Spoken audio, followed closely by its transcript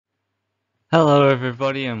Hello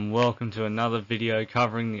everybody and welcome to another video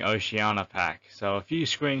covering the Oceania Pack. So a few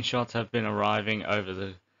screenshots have been arriving over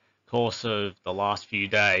the course of the last few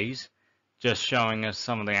days, just showing us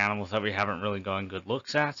some of the animals that we haven't really gotten good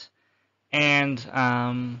looks at. And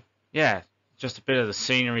yeah, just a bit of the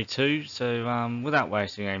scenery too. So without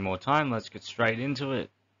wasting any more time, let's get straight into it.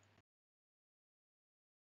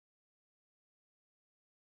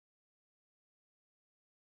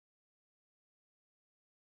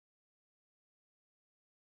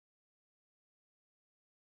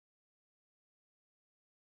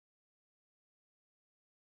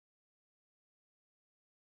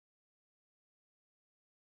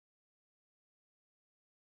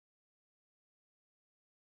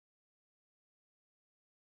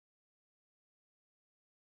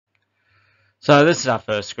 So this is our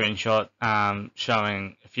first screenshot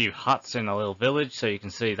showing a few huts in a little village. So you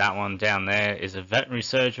can see that one down there is a veterinary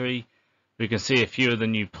surgery. We can see a few of the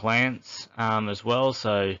new plants as well.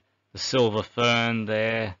 So the silver fern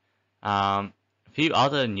there, a few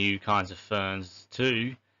other new kinds of ferns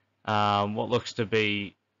too. What looks to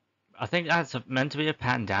be, I think that's meant to be a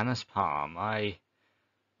pandanus palm. I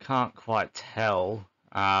can't quite tell.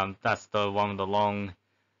 That's the one with the long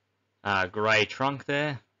grey trunk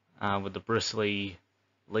there with the bristly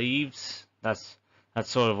leaves. That's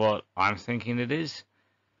sort of what I'm thinking it is.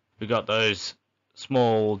 We got those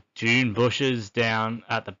small dune bushes down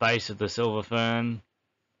at the base of the silver fern,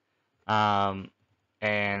 and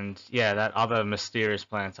yeah, that other mysterious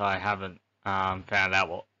plant I haven't found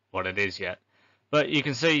out what it is yet. But you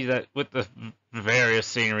can see that with the various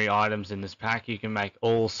scenery items in this pack, you can make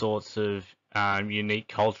all sorts of unique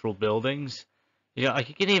cultural buildings. Yeah, like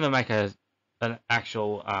you can even make an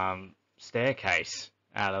actual staircase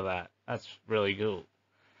out of that. That's really cool.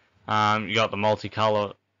 You got the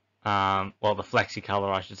multicolor, well, the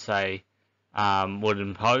flexicolor, I should say,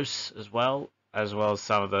 wooden posts as well as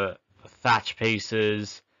some of the thatch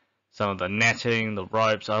pieces, some of the netting, the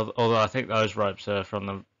ropes. Although I think those ropes are from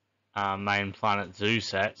the main Planet Zoo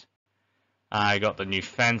set. You got the new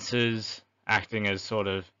fences acting as sort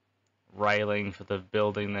of railing for the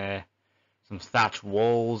building there. Some thatch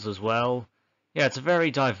walls as well. Yeah, it's a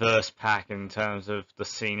very diverse pack in terms of the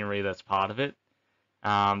scenery that's part of it.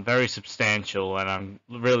 Very substantial, and I'm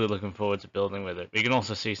really looking forward to building with it. We can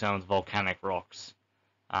also see some of the volcanic rocks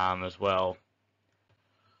as well.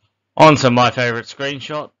 On to my favourite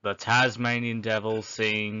screenshot, the Tasmanian Devil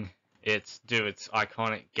seeing it do its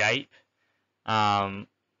iconic gape. Yeah,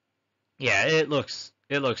 it looks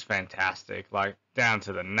fantastic, like down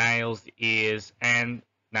to the nails, the ears, and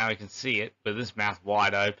now we can see it with its mouth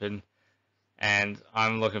wide open. And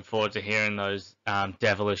I'm looking forward to hearing those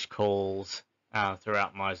devilish calls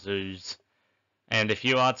throughout my zoos. And if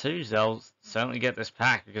you are too, they'll certainly get this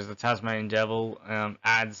pack because the Tasmanian Devil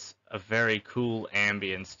adds a very cool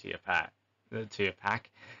ambience to your pack,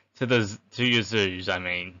 to your zoos. I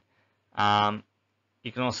mean,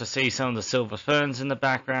 you can also see some of the silver ferns in the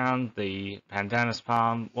background, the pandanus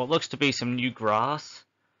palm, what looks to be some new grass,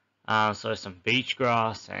 so some beach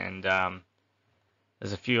grass, and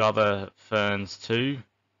there's a few other ferns too.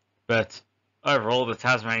 But overall, the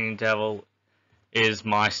Tasmanian Devil is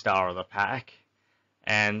my star of the pack.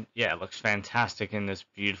 And yeah, it looks fantastic in this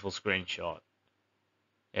beautiful screenshot.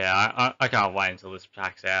 Yeah, I can't wait until this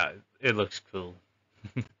pack's out. It looks cool.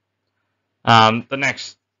 The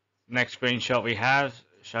next screenshot we have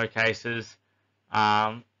showcases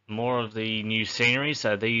more of the new scenery.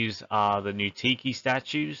 So these are the new tiki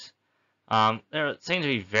statues. There seem to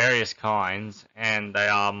be various kinds, and they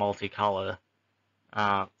are multicolor,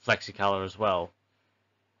 flexicolor as well.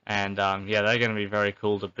 And yeah, they're going to be very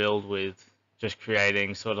cool to build with, just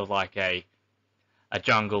creating sort of like a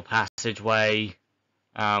jungle passageway.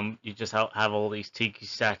 You just have all these tiki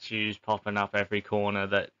statues popping up every corner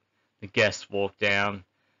that the guests walk down. You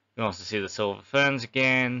can also see the silver ferns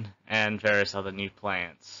again, and various other new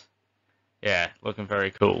plants. Yeah, looking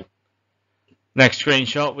very cool. Next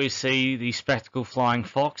screenshot, we see the spectacle flying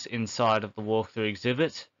fox inside of the walkthrough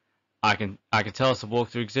exhibit. I can tell it's a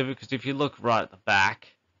walkthrough exhibit because if you look right at the back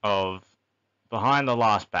of behind the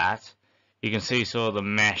last bat, you can see sort of the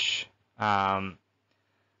mesh of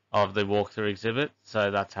the walkthrough exhibit.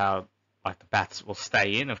 So that's how like the bats will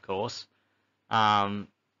stay in, of course.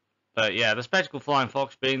 But yeah, the spectacle flying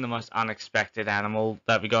fox, being the most unexpected animal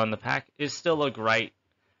that we got in the pack, is still a great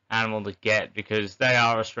animal to get because they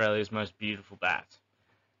are Australia's most beautiful bat,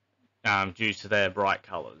 due to their bright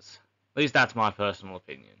colours. At least that's my personal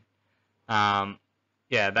opinion.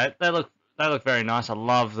 Yeah, they look very nice. I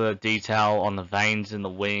love the detail on the veins in the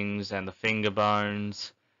wings and the finger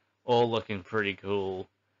bones, all looking pretty cool.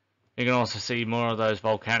 You can also see more of those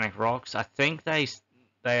volcanic rocks. I think they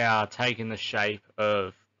are taking the shape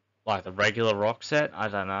of like the regular rock set. I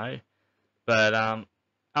don't know, but I'm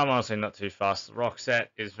honestly not too fussed. The rock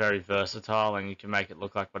set is very versatile, and you can make it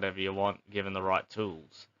look like whatever you want given the right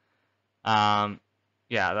tools.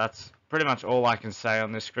 Yeah, that's pretty much all I can say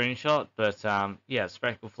on this screenshot. But yeah,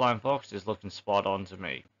 Spectral Flying Fox is looking spot on to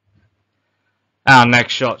me. Our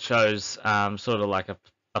next shot shows sort of like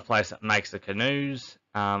a place that makes the canoes,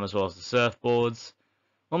 as well as the surfboards.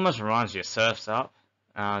 Almost reminds you of Surf's Up.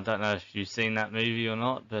 I don't know if you've seen that movie or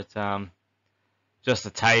not, but just a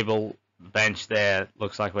table, bench there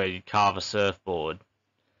looks like where you carve a surfboard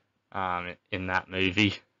in that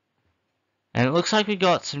movie. And it looks like we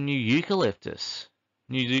got some new eucalyptus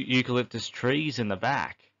trees in the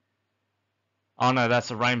back. Oh no,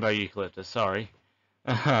 that's a rainbow eucalyptus, sorry.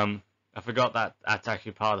 I forgot that that's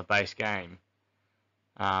actually part of the base game.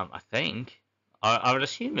 I think. I would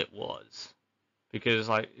assume it was. Because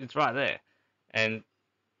like it's right there. And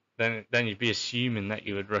then you'd be assuming that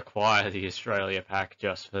you would require the Australia pack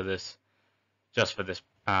just for this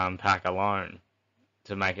pack alone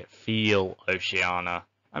to make it feel Oceania.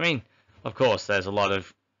 I mean, of course, there's a lot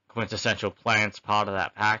of quintessential plants part of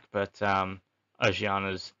that pack, but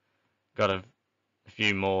Oceania's got a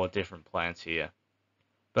few more different plants here.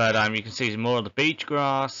 But you can see more of the beach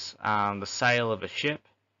grass, the sail of a ship,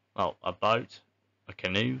 well, a boat, a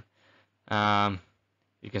canoe.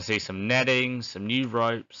 You can see some netting, some new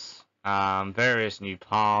ropes, various new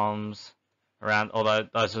palms around, although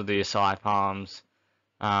those are the acai palms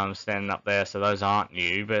standing up there, so those aren't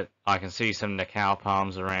new, but I can see some Nicao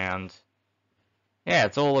palms around. Yeah,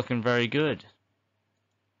 it's all looking very good.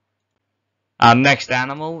 Our next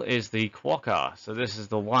animal is the Quokka. So this is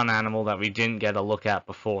the one animal that we didn't get a look at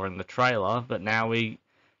before in the trailer, but now we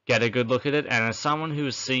get a good look at it. And as someone who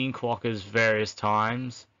has seen Quokkas various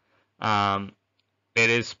times, it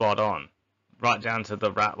is spot on. Right down to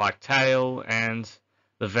the rat-like tail and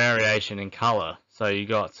the variation in colour. So you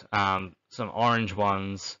got some orange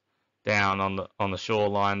ones down on the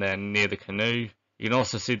shoreline there near the canoe. You can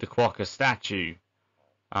also see the Quokka statue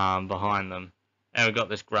behind them. And we've got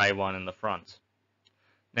this grey one in the front.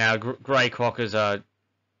 Now, grey quokkas are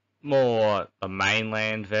more the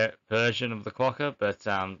mainland version of the quokka, but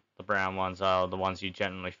the brown ones are the ones you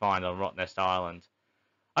generally find on Rottnest Island.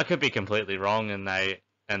 I could be completely wrong, and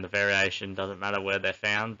the variation doesn't matter where they're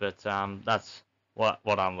found, but that's what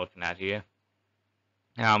I'm looking at here.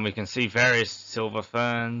 We can see various silver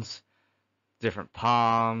ferns, different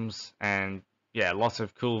palms, and yeah, lots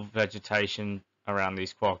of cool vegetation around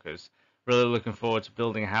these quokkas. Really looking forward to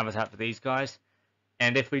building a habitat for these guys.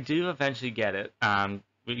 And if we do eventually get it,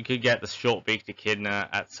 we could get the short-beaked echidna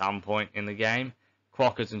at some point in the game.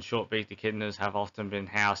 Quokkas and short-beaked echidnas have often been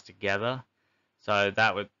housed together, so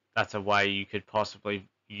that's a way you could possibly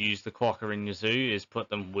use the quokka in your zoo, is put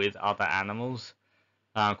them with other animals.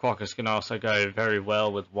 Quokkas can also go very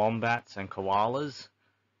well with wombats and koalas.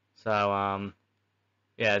 So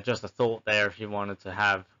yeah, just a thought there. If you wanted to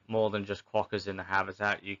have more than just quokkas in the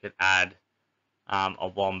habitat, you could add a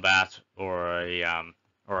wombat or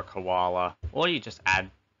a koala, or you just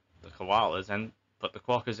add the koalas and put the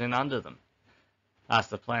quokkas in under them. That's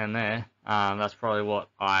the plan there. That's probably what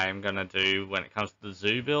I'm going to do when it comes to the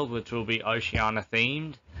zoo build, which will be Oceania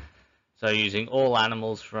themed. So using all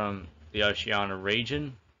animals from the Oceania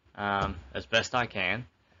region as best I can.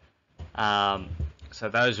 So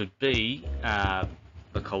those would be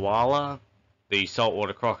the koala, the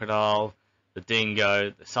saltwater crocodile, the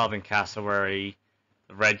dingo, the southern cassowary,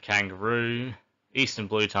 the red kangaroo, eastern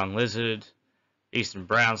blue-tongued lizard, eastern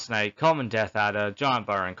brown snake, common death adder, giant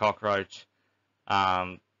burrowing cockroach,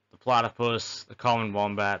 the platypus, the common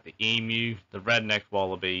wombat, the emu, the red-necked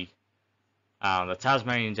wallaby, the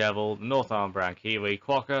Tasmanian devil, the North Island brown kiwi,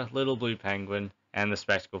 quokka, little blue penguin, and the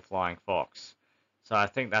spectacled flying fox. So I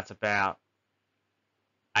think that's about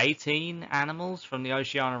 18 animals from the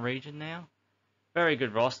Oceania region now. Very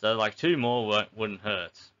good roster. Like 2 more wouldn't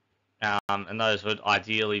hurt. And those would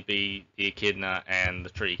ideally be the echidna and the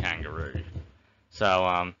tree kangaroo.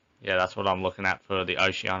 So yeah, that's what I'm looking at for the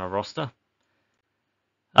Oceania roster.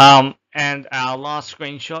 And our last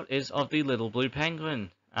screenshot is of the little blue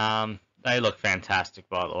penguin. They look fantastic,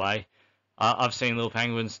 by the way. I've seen little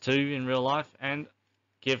penguins too in real life, and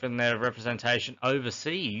given their representation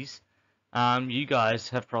overseas, you guys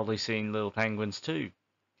have probably seen little penguins too.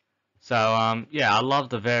 So yeah, I love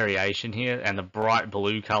the variation here and the bright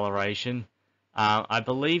blue coloration. I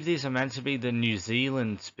believe these are meant to be the New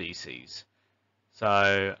Zealand species.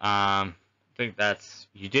 So I think that's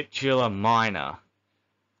Eudiptula minor,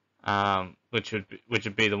 which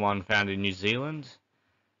would be the one found in New Zealand.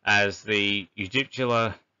 as the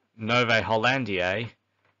Udicula Nove Hollandiae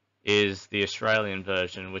is the Australian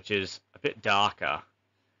version, which is a bit darker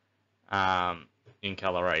in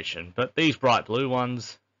coloration. But these bright blue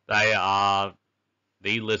ones, they are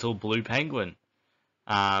the little blue penguin.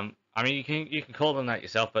 I mean, you can call them that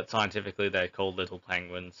yourself, but scientifically they're called little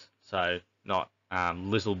penguins, so not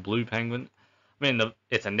little blue penguin. I mean,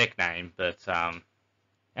 it's a nickname, but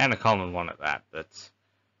and a common one at that, but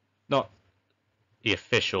not the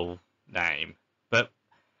official name. But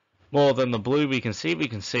more than the blue we can see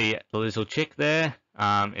the little chick there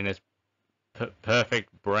in its perfect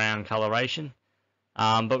brown coloration.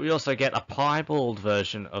 But we also get a piebald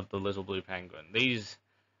version of the little blue penguin. These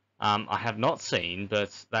I have not seen,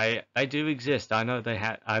 but they do exist. I know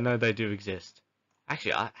they do exist.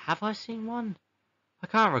 Actually, have I seen one? I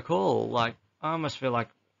can't recall. Like, I almost feel like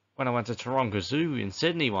when I went to Taronga Zoo in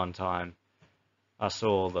Sydney one time, I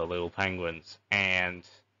saw the little penguins, and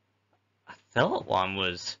I thought one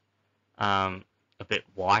was a bit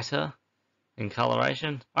whiter in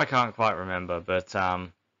coloration. I can't quite remember, but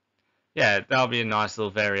yeah, that'll be a nice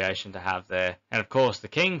little variation to have there. And of course, the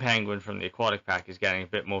king penguin from the aquatic pack is getting a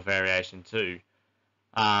bit more variation too.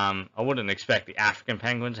 I wouldn't expect the African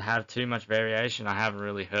penguin to have too much variation. I haven't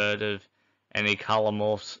really heard of any color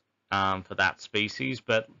morphs for that species,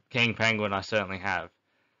 but king penguin I certainly have.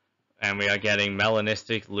 And we are getting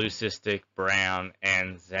melanistic, leucistic, brown,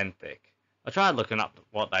 and xanthic. I tried looking up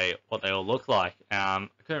what they all look like. I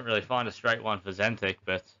couldn't really find a straight one for xanthic,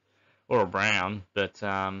 or a brown, but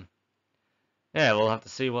yeah, we'll have to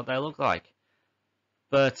see what they look like.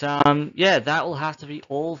 But yeah, that will have to be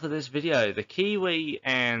all for this video. The kiwi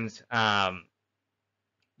and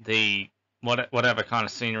the whatever kind of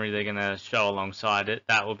scenery they're gonna show alongside it,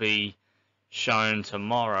 that will be shown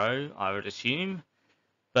tomorrow, I would assume.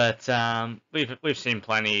 But we've seen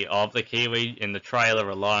plenty of the kiwi in the trailer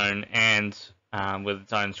alone, and with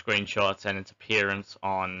its own screenshots and its appearance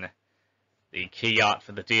on the key art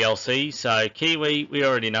for the DLC. So kiwi, we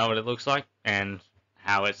already know what it looks like and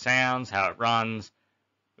how it sounds, how it runs.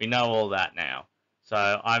 We know all that now.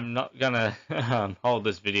 So I'm not gonna hold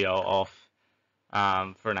this video off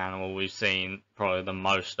for an animal we've seen probably the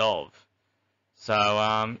most of.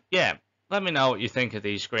 So yeah, let me know what you think of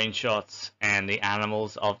these screenshots and the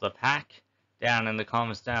animals of the pack down in the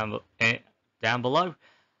comments down below.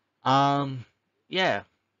 Yeah,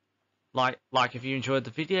 like if you enjoyed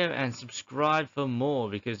the video, and subscribe for more,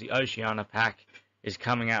 because the Oceania Pack is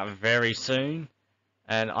coming out very soon,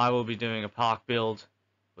 and I will be doing a park build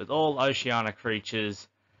with all Oceania creatures,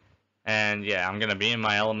 and yeah, I'm going to be in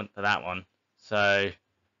my element for that one. So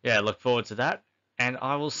yeah, look forward to that, and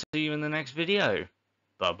I will see you in the next video.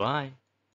 Bye bye.